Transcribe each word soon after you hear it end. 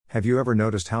Have you ever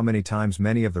noticed how many times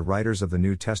many of the writers of the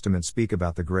New Testament speak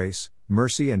about the grace,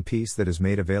 mercy, and peace that is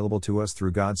made available to us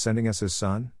through God sending us His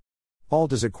Son? Paul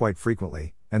does it quite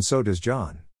frequently, and so does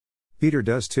John. Peter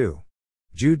does too.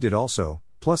 Jude did also,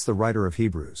 plus the writer of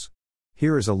Hebrews.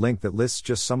 Here is a link that lists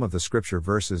just some of the scripture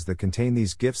verses that contain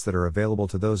these gifts that are available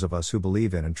to those of us who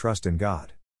believe in and trust in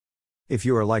God. If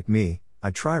you are like me,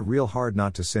 I try real hard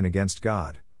not to sin against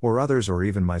God, or others, or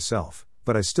even myself,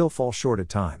 but I still fall short at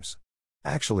times.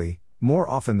 Actually, more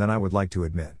often than I would like to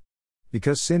admit.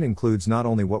 Because sin includes not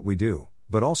only what we do,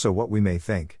 but also what we may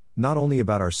think, not only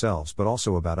about ourselves but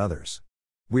also about others.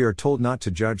 We are told not to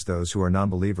judge those who are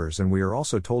non-believers, and we are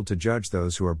also told to judge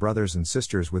those who are brothers and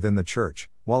sisters within the church,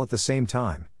 while at the same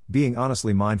time, being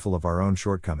honestly mindful of our own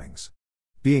shortcomings.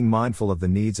 Being mindful of the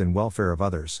needs and welfare of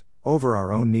others, over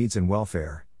our own needs and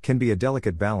welfare, can be a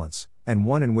delicate balance, and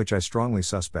one in which I strongly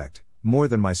suspect, more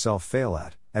than myself fail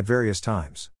at various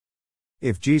times.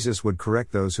 If Jesus would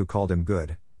correct those who called Him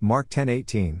good, Mark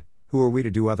 10:18, who are we to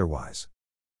do otherwise?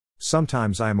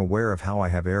 Sometimes I am aware of how I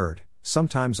have erred,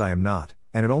 sometimes I am not,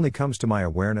 and it only comes to my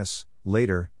awareness,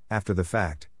 later, after the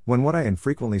fact, when what I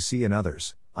infrequently see in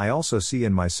others, I also see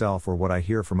in myself, or what I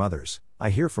hear from others,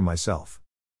 I hear from myself.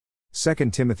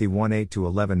 2 Timothy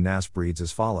 1:8-11 NASB reads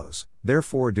as follows: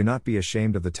 Therefore do not be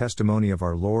ashamed of the testimony of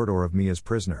our Lord or of me as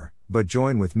prisoner, but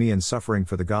join with me in suffering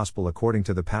for the gospel according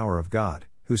to the power of God,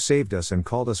 who saved us and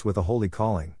called us with a holy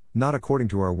calling, not according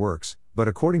to our works, but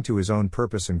according to His own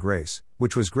purpose and grace,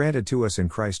 which was granted to us in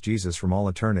Christ Jesus from all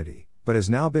eternity, but has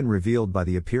now been revealed by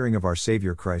the appearing of our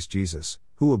Savior Christ Jesus,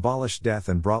 who abolished death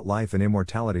and brought life and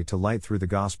immortality to light through the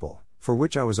gospel, for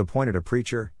which I was appointed a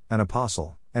preacher, an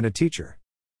apostle, and a teacher.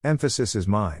 Emphasis is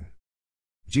mine.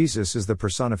 Jesus is the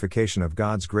personification of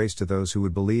God's grace to those who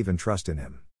would believe and trust in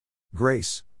Him.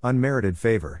 Grace, unmerited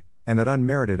favor, and that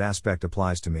unmerited aspect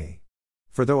applies to me.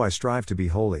 For though I strive to be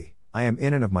holy, I am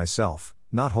in and of myself,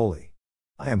 not holy.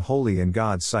 I am holy in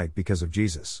God's sight because of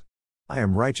Jesus. I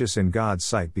am righteous in God's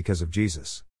sight because of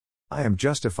Jesus. I am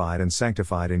justified and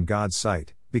sanctified in God's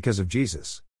sight, because of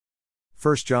Jesus.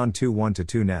 1 John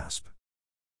 2:1-2 NASB.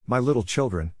 My little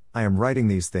children, I am writing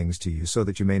these things to you so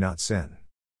that you may not sin.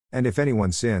 And if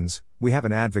anyone sins, we have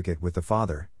an advocate with the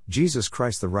Father, Jesus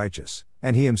Christ the righteous,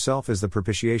 and He Himself is the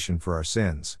propitiation for our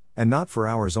sins, and not for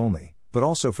ours only, but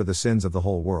also for the sins of the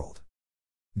whole world.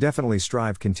 Definitely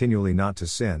strive continually not to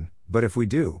sin, but if we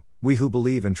do, we who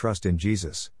believe and trust in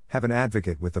Jesus, have an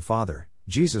advocate with the Father,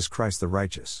 Jesus Christ the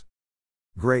righteous.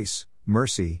 Grace,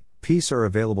 mercy, peace are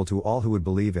available to all who would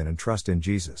believe in and trust in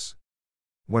Jesus.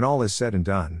 When all is said and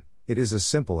done, it is as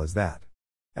simple as that.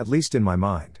 At least in my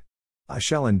mind. I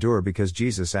shall endure because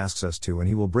Jesus asks us to, and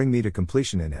He will bring me to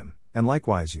completion in Him, and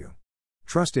likewise you.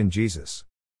 Trust in Jesus.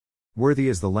 Worthy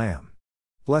is the Lamb.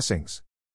 Blessings.